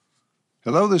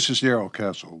Hello, this is Daryl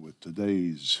Castle with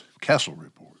today's Castle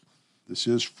Report. This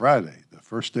is Friday, the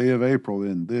first day of April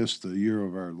in the year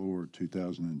of our Lord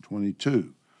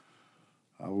 2022.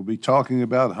 I will be talking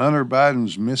about Hunter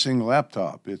Biden's missing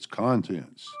laptop, its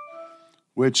contents,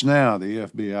 which now the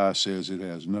FBI says it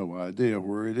has no idea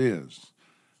where it is.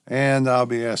 And I'll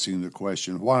be asking the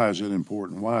question, why is it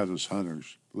important? Why does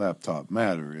Hunter's laptop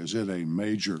matter? Is it a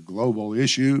major global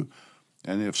issue?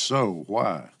 And if so,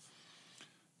 why?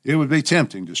 It would be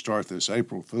tempting to start this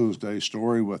April Fool's Day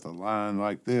story with a line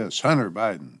like this: Hunter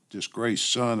Biden,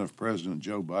 disgraced son of President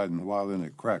Joe Biden, while in a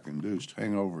crack-induced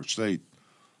hangover state,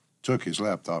 took his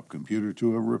laptop computer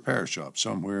to a repair shop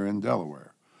somewhere in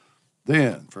Delaware.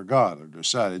 Then forgot or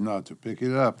decided not to pick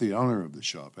it up. The owner of the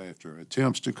shop, after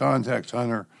attempts to contact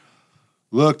Hunter,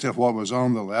 looked at what was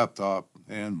on the laptop,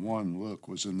 and one look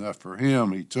was enough for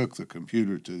him. He took the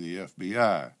computer to the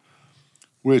FBI,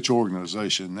 which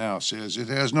organization now says it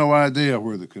has no idea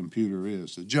where the computer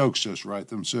is. The jokes just write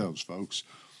themselves, folks.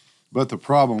 But the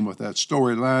problem with that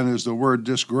storyline is the word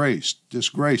disgraced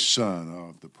son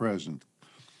of the president.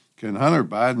 Can Hunter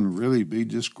Biden really be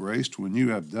disgraced when you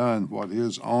have done what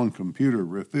his own computer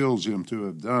reveals him to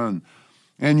have done,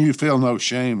 and you feel no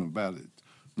shame about it?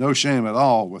 No shame at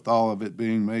all, with all of it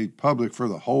being made public for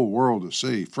the whole world to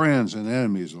see, friends and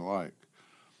enemies alike.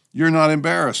 You're not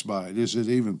embarrassed by it. Is it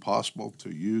even possible to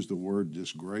use the word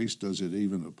disgrace? Does it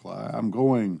even apply? I'm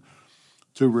going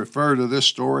to refer to this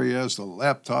story as the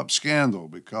laptop scandal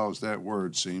because that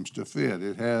word seems to fit.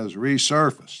 It has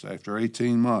resurfaced after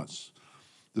 18 months.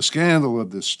 The scandal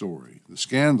of this story, the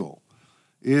scandal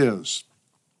is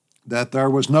that there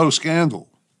was no scandal.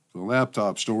 The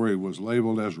laptop story was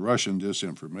labeled as Russian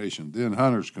disinformation. Then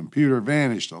Hunter's computer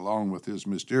vanished along with his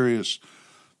mysterious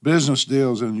business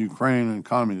deals in Ukraine and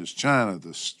communist China.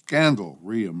 The scandal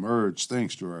reemerged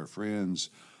thanks to our friends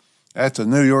at the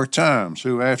New York Times,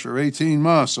 who, after 18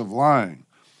 months of lying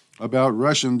about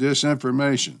Russian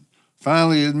disinformation,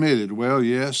 finally admitted, well,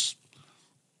 yes,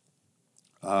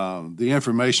 the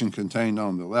information contained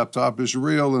on the laptop is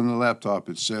real and the laptop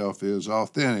itself is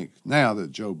authentic. Now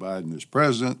that Joe Biden is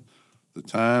president, the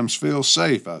Times feels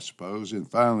safe, I suppose, in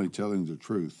finally telling the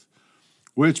truth,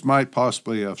 which might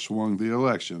possibly have swung the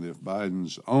election if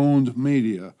Biden's owned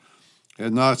media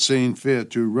had not seen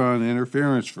fit to run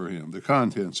interference for him. The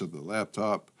contents of the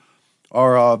laptop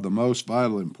are of the most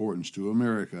vital importance to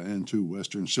America and to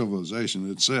Western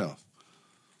civilization itself.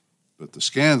 But the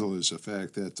scandal is the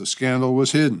fact that the scandal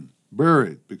was hidden,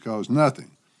 buried, because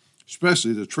nothing,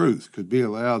 especially the truth, could be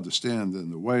allowed to stand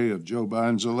in the way of Joe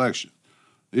Biden's election.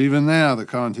 Even now, the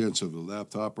contents of the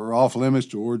laptop are off limits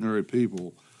to ordinary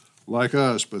people like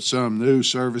us, but some news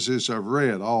services have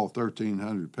read all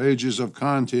 1,300 pages of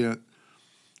content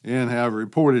and have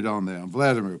reported on them.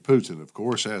 Vladimir Putin, of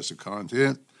course, has the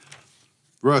content.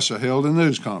 Russia held a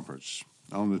news conference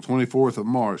on the 24th of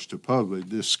March to publicly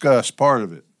discuss part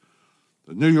of it.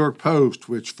 The New York Post,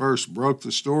 which first broke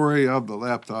the story of the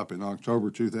laptop in October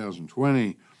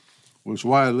 2020, was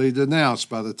widely denounced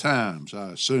by the Times, I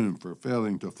assume, for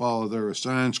failing to follow their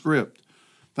assigned script.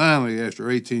 Finally, after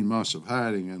 18 months of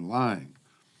hiding and lying,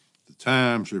 the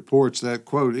Times reports that,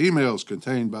 quote, emails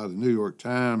obtained by the New York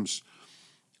Times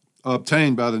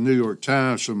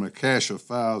from a cache of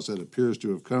files that appears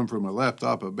to have come from a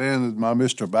laptop abandoned by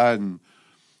Mr. Biden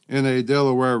in a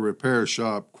Delaware repair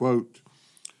shop, quote,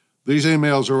 these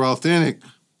emails are authentic,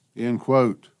 end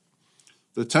quote.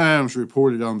 The Times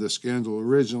reported on this scandal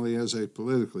originally as a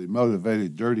politically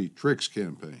motivated dirty tricks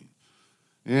campaign.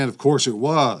 And, of course, it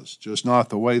was, just not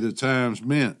the way the Times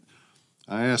meant.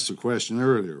 I asked the question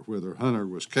earlier whether Hunter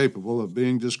was capable of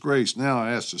being disgraced. Now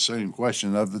I ask the same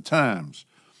question of the Times.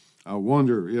 I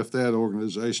wonder if that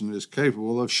organization is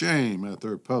capable of shame at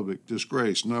their public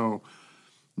disgrace. No,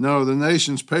 the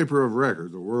nation's paper of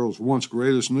record, the world's once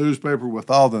greatest newspaper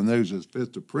with all the news that's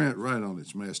fit to print right on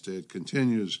its masthead,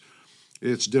 continues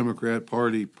its Democrat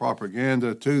Party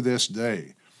propaganda to this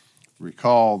day.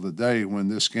 Recall the day when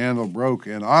this scandal broke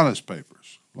in honest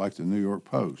papers like the New York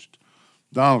Post.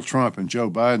 Donald Trump and Joe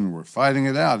Biden were fighting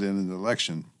it out in an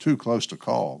election too close to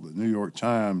call. The New York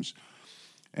Times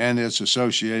and its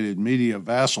associated media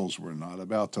vassals were not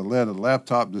about to let a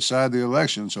laptop decide the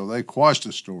election, so they quashed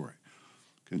the story,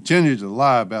 continued to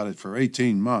lie about it for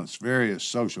 18 months. Various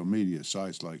social media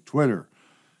sites like Twitter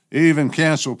even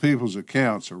canceled people's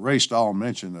accounts, erased all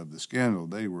mention of the scandal.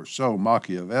 They were so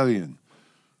Machiavellian,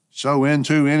 so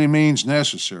into any means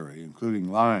necessary, including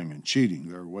lying and cheating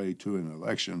their way to an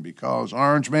election, because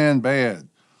Orange Man Bad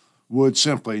would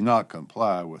simply not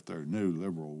comply with their new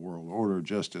liberal world order,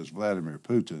 just as Vladimir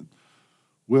Putin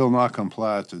will not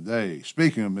comply today.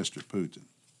 Speaking of Mr. Putin,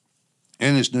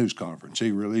 In his news conference,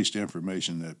 he released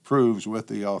information that proves, with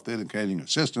the authenticating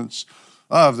assistance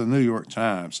of the New York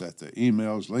Times, that the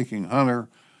emails linking Hunter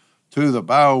to the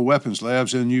bioweapons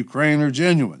labs in Ukraine are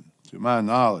genuine. To my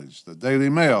knowledge, the Daily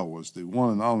Mail was the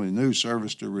one and only news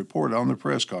service to report on the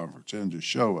press conference and to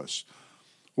show us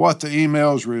what the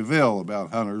emails reveal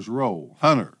about Hunter's role.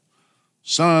 Hunter,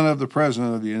 son of the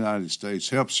President of the United States,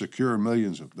 helped secure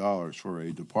millions of dollars for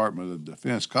a Department of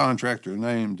Defense contractor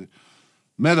named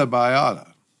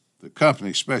Metabiota. The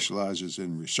company specializes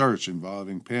in research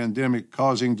involving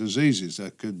pandemic-causing diseases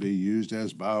that could be used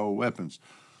as bioweapons.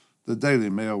 The Daily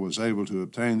Mail was able to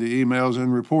obtain the emails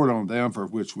and report on them, for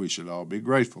which we should all be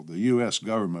grateful. The U.S.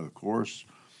 government, of course,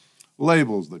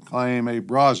 labels the claim a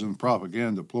brazen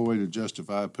propaganda ploy to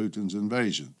justify Putin's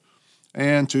invasion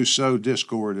and to sow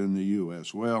discord in the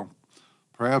U.S. Well,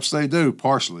 perhaps they do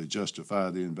partially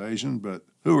justify the invasion, but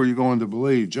who are you going to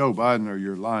believe, Joe Biden or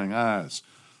your lying eyes?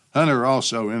 Hunter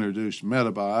also introduced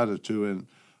Metabiota to an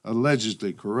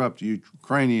allegedly corrupt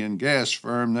Ukrainian gas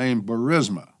firm named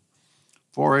Burisma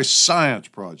for a science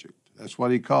project. That's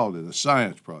what he called it, a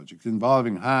science project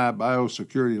involving high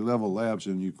biosecurity level labs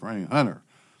in Ukraine. Hunter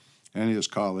and his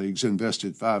colleagues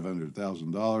invested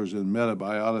 $500,000 in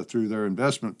Metabiota through their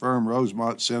investment firm,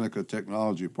 Rosemont Seneca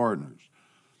Technology Partners.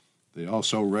 They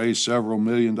also raised several $1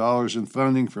 million in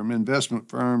funding from investment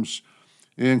firms,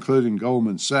 including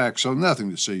Goldman Sachs. So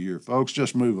nothing to see here, folks.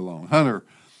 Just move along. Hunter,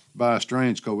 by a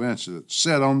strange coincidence,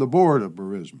 sat on the board of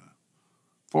Burisma,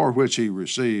 for which he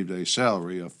received a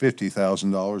salary of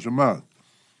 $50,000 a month.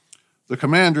 The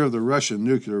commander of the Russian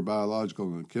Nuclear,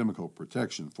 Biological, and Chemical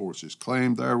Protection Forces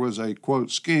claimed there was a,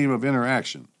 quote, scheme of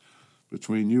interaction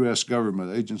between U.S.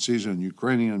 government agencies and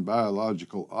Ukrainian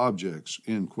biological objects,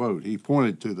 end quote. He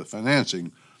pointed to the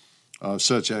financing of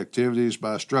such activities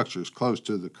by structures close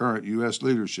to the current U.S.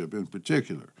 leadership, in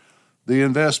particular the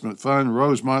investment fund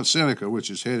Rosemont Seneca, which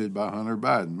is headed by Hunter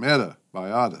Biden.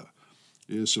 Metabiota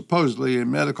is supposedly a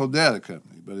medical data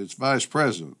company, but its vice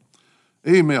president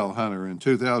emailed Hunter in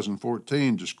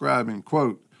 2014 describing,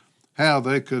 quote, how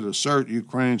they could assert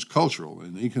Ukraine's cultural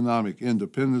and economic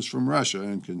independence from Russia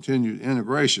and continued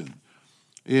integration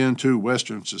into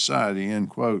Western society, end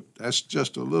quote. That's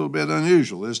just a little bit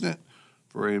unusual, isn't it,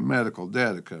 for a medical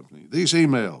data company? These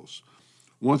emails,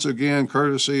 once again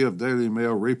courtesy of Daily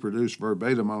Mail, reproduced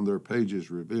verbatim on their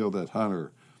pages, reveal that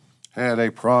Hunter had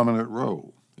a prominent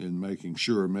role in making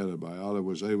sure Metabiota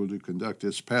was able to conduct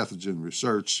its pathogen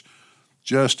research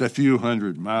just a few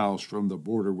hundred miles from the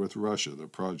border with Russia. The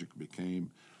project became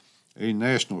a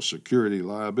national security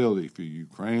liability for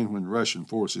Ukraine when Russian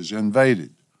forces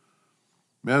invaded.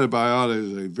 Metabiota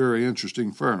is a very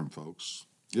interesting firm, folks.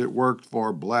 It worked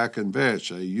for Black &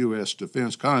 Veatch, a U.S.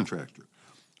 defense contractor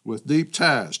with deep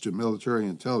ties to military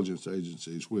intelligence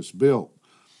agencies, which built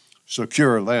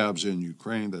secure labs in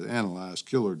Ukraine that analyze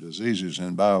killer diseases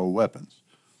and bioweapons.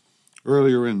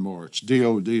 Earlier in March,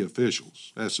 DOD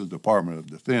officials, that's the Department of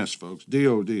Defense, folks,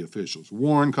 DOD officials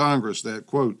warned Congress that,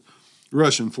 quote,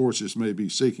 Russian forces may be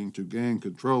seeking to gain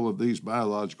control of these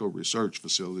biological research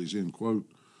facilities, end quote,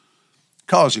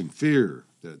 causing fear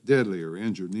that deadly or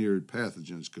engineered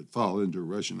pathogens could fall into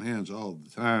Russian hands all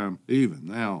the time, even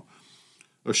now,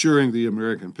 assuring the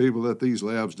American people that these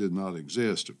labs did not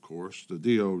exist, of course. The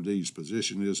DOD's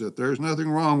position is that there's nothing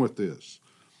wrong with this.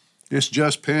 It's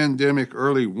just pandemic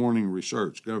early warning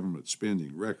research. Government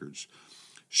spending records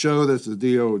show that the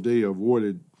DOD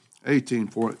awarded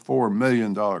 $18.4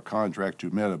 million contract to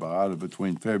Metabiota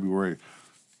between February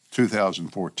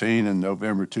 2014 and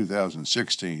November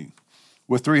 2016,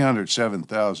 with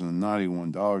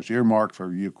 $307,091 earmarked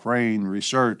for Ukraine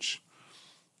research.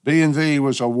 B&V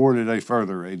was awarded a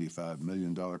further $85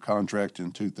 million contract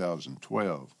in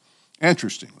 2012.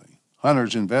 Interestingly,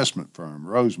 Hunter's investment firm,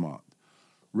 Rosemont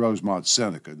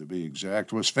Seneca to be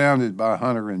exact, was founded by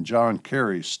Hunter and John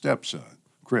Kerry's stepson,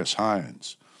 Chris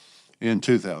Hines, in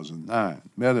 2009.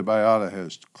 Metabiota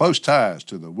has close ties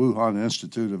to the Wuhan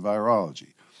Institute of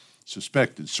Virology,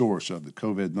 suspected source of the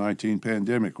COVID-19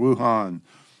 pandemic. Wuhan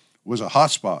was a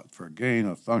hotspot for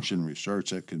gain-of-function research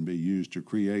that can be used to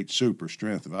create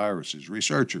super-strength viruses.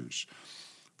 Researchers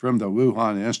from the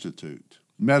Wuhan Institute,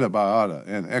 Metabiota,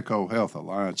 and EcoHealth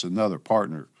Alliance, another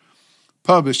partner,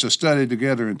 published a study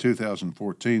together in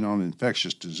 2014 on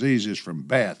infectious diseases from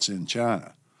bats in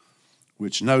China,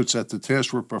 which notes that the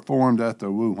tests were performed at the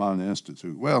Wuhan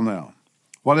Institute. Well, now,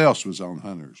 what else was on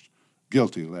Hunter's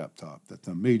guilty laptop that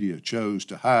the media chose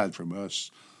to hide from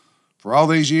us for all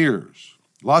these years?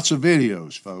 Lots of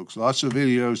videos, folks, lots of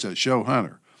videos that show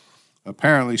Hunter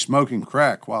apparently smoking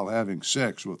crack while having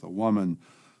sex with a woman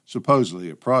supposedly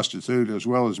a prostitute, as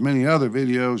well as many other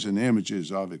videos and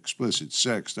images of explicit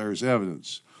sex. There's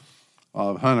evidence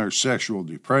of Hunter's sexual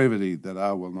depravity that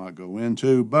I will not go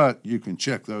into, but you can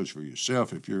check those for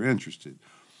yourself if you're interested.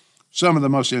 Some of the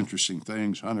most interesting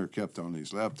things Hunter kept on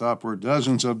his laptop were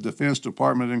dozens of Defense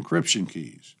Department encryption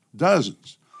keys.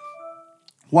 Dozens.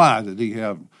 Why did he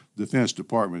have Defense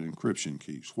Department encryption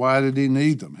keys? Why did he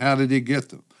need them? How did he get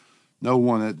them? No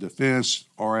one at Defense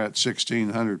or at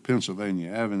 1600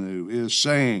 Pennsylvania Avenue is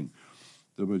saying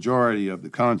the majority of the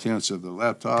contents of the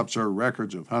laptops are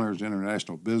records of Hunter's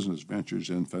international business ventures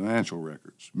and financial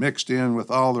records, mixed in with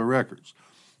all the records,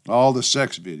 all the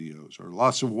sex videos, or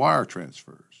lots of wire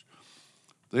transfers.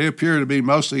 They appear to be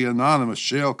mostly anonymous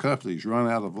shell companies run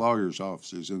out of lawyers'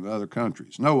 offices in other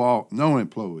countries. No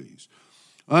employees.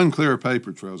 Unclear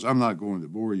paper trails. I'm not going to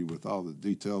bore you with all the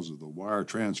details of the wire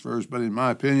transfers, but in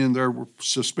my opinion, they were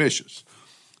suspicious.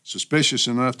 Suspicious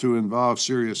enough to involve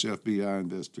serious FBI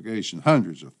investigation,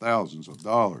 hundreds of thousands of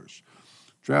dollars,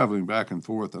 traveling back and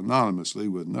forth anonymously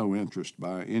with no interest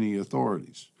by any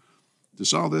authorities.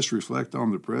 Does all this reflect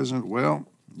on the president? Well,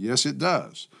 yes, it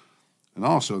does, and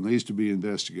also needs to be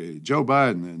investigated. Joe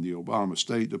Biden and the Obama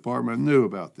State Department knew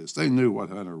about this. They knew what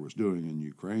Hunter was doing in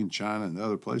Ukraine, China, and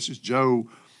other places. Joe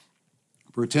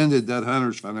pretended that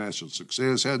Hunter's financial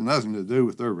success had nothing to do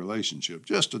with their relationship.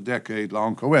 Just a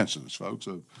decade-long coincidence, folks,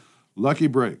 of lucky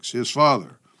breaks. His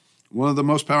father, one of the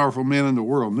most powerful men in the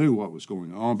world, knew what was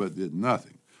going on but did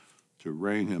nothing to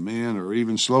rein him in or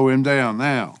even slow him down.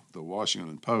 Now, the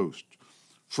Washington Post,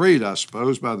 freed, I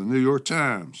suppose, by the New York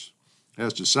Times,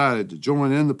 has decided to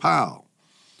join in the pile.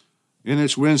 In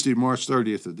its Wednesday, March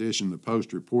 30th edition, the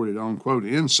Post reported on, quote,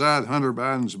 inside Hunter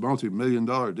Biden's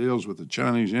multi-million-dollar deals with the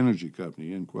Chinese energy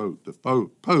company, end quote. The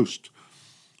Post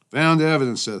found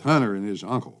evidence that Hunter and his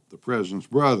uncle, the president's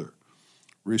brother,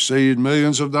 received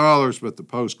millions of dollars, but the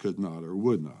Post could not or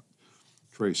would not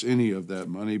trace any of that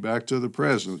money back to the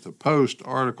president. The Post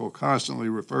article constantly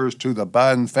refers to the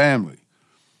Biden family,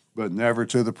 but never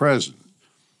to the president.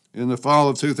 In the fall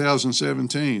of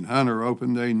 2017, Hunter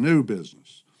opened a new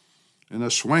business in a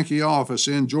swanky office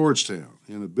in Georgetown,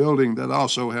 in a building that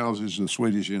also houses the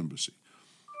Swedish embassy.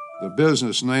 The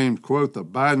business, named, quote, the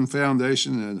Biden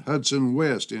Foundation and Hudson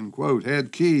West, end quote,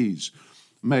 had keys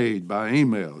made by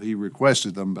email. He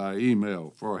requested them by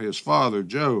email for his father,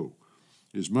 Joe,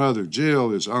 his mother, Jill,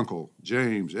 his uncle,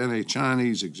 James, and a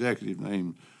Chinese executive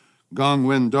named Gong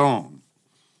Wendong.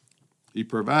 He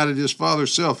provided his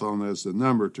father's cell phone as the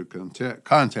number to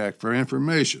contact for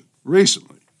information.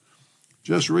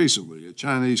 Just recently, a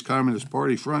Chinese Communist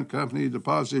Party front company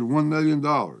deposited $1 million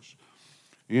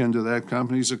into that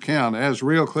company's account. As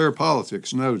Real Clear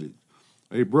Politics noted,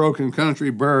 a broken country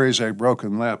buries a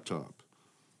broken laptop.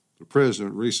 The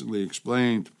president recently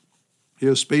explained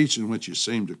his speech in which he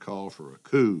seemed to call for a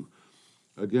coup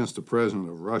against the president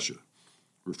of Russia,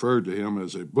 referred to him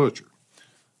as a butcher.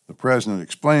 The president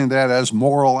explained that as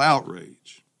moral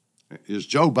outrage. Is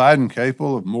Joe Biden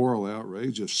capable of moral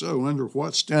outrage? If so, under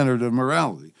what standard of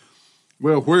morality?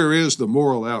 Well, where is the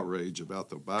moral outrage about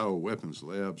the bioweapons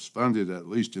labs funded at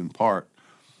least in part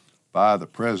by the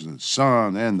president's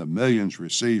son and the millions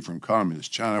received from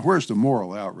communist China? Where's the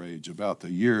moral outrage about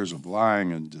the years of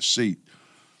lying and deceit,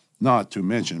 not to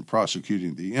mention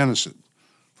prosecuting the innocent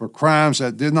for crimes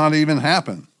that did not even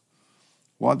happen?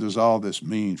 What does all this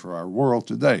mean for our world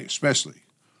today, especially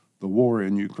the war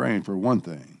in Ukraine, for one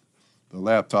thing? The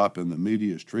laptop and the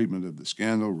media's treatment of the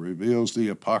scandal reveals the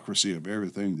hypocrisy of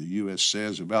everything the U.S.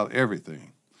 says about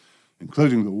everything,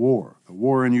 including the war. The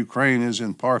war in Ukraine is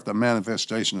in part the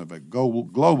manifestation of a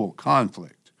global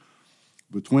conflict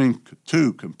between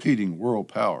two competing world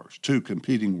powers, two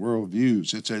competing world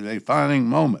views. It's a defining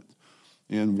moment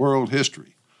in world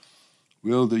history.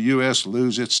 Will the U.S.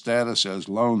 lose its status as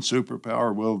lone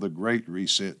superpower? Will the Great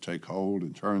Reset take hold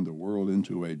and turn the world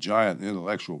into a giant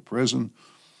intellectual prison?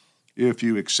 If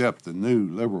you accept the new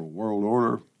liberal world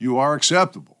order, you are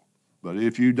acceptable. But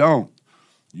if you don't,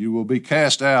 you will be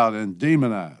cast out and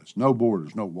demonized. No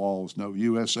borders, no walls, no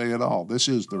USA at all. This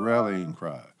is the rallying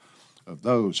cry of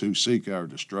those who seek our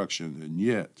destruction, and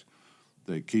yet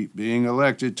they keep being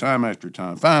elected time after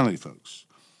time. Finally, folks,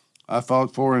 I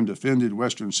fought for and defended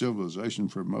Western civilization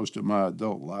for most of my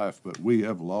adult life, but we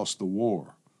have lost the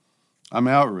war. I'm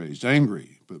outraged,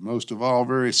 angry, but most of all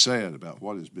very sad about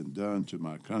what has been done to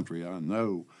my country. I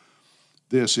know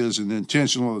this is an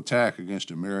intentional attack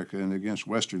against America and against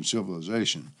Western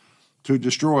civilization to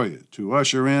destroy it, to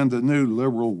usher in the new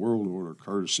liberal world order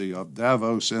courtesy of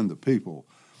Davos and the people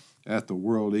at the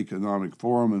World Economic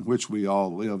Forum, in which we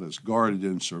all live as guarded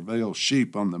and surveilled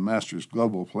sheep on the master's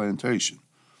global plantation.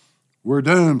 We're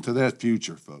doomed to that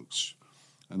future, folks,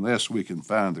 unless we can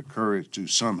find the courage to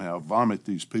somehow vomit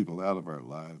these people out of our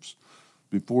lives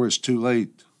before it's too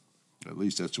late. At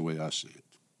least that's the way I see it.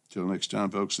 Till next time,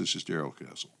 folks, this is Darrell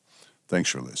Castle. Thanks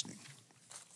for listening.